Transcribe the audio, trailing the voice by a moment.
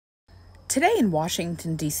Today in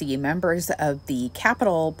Washington, D.C., members of the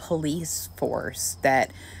Capitol Police Force that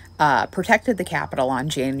protected the Capitol on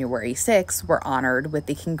January 6th were honored with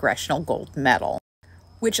the Congressional Gold Medal,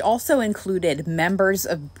 which also included members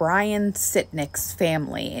of Brian Sitnick's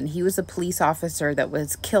family, and he was a police officer that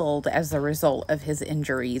was killed as a result of his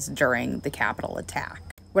injuries during the Capitol attack.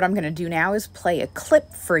 What I'm going to do now is play a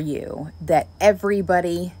clip for you that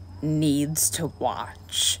everybody needs to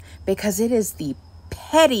watch, because it is the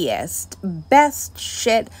pettiest, best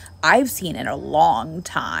shit I've seen in a long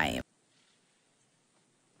time.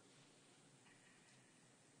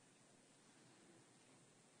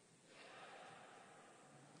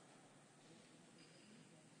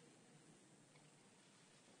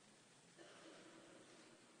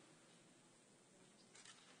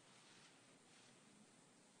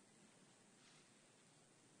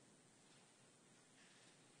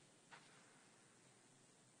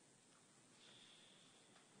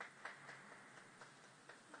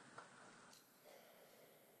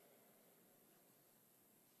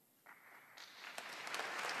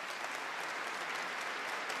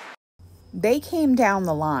 They came down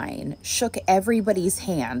the line, shook everybody's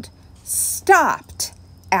hand, stopped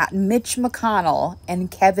at Mitch McConnell and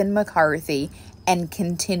Kevin McCarthy, and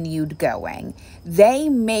continued going. They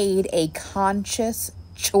made a conscious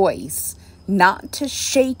choice not to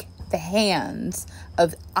shake the hands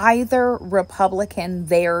of either Republican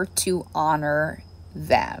there to honor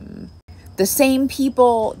them. The same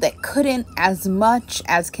people that couldn't as much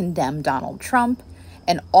as condemn Donald Trump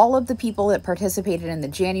and all of the people that participated in the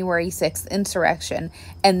January 6th insurrection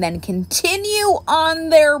and then continue on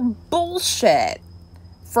their bullshit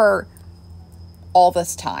for all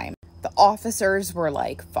this time. The officers were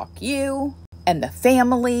like, fuck you. And the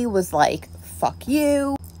family was like, fuck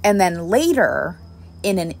you. And then later,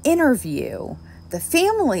 in an interview, the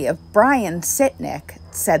family of Brian Sitnick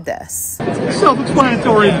said this.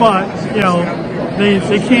 Self-explanatory, but,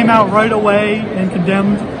 they came out right away and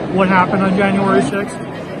condemned what happened on January 6th,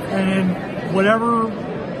 and whatever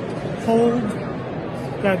hold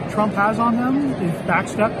that Trump has on them, they've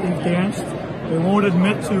backstepped, they've danced, they won't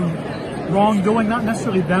admit to wrongdoing, not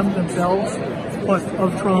necessarily them themselves, but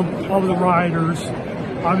of Trump, of the rioters.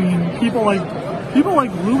 I mean, people like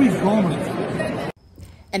Louis Gohmert.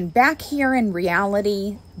 And back here in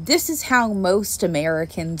reality, this is how most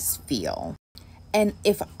Americans feel. And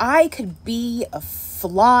if I could be a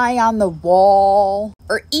fly on the wall,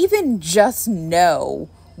 or even just know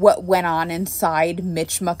what went on inside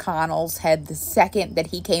Mitch McConnell's head the second that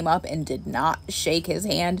he came up and did not shake his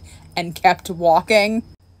hand and kept walking,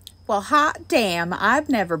 well, hot damn, I've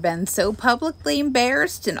never been so publicly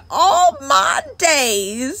embarrassed in all my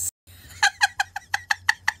days.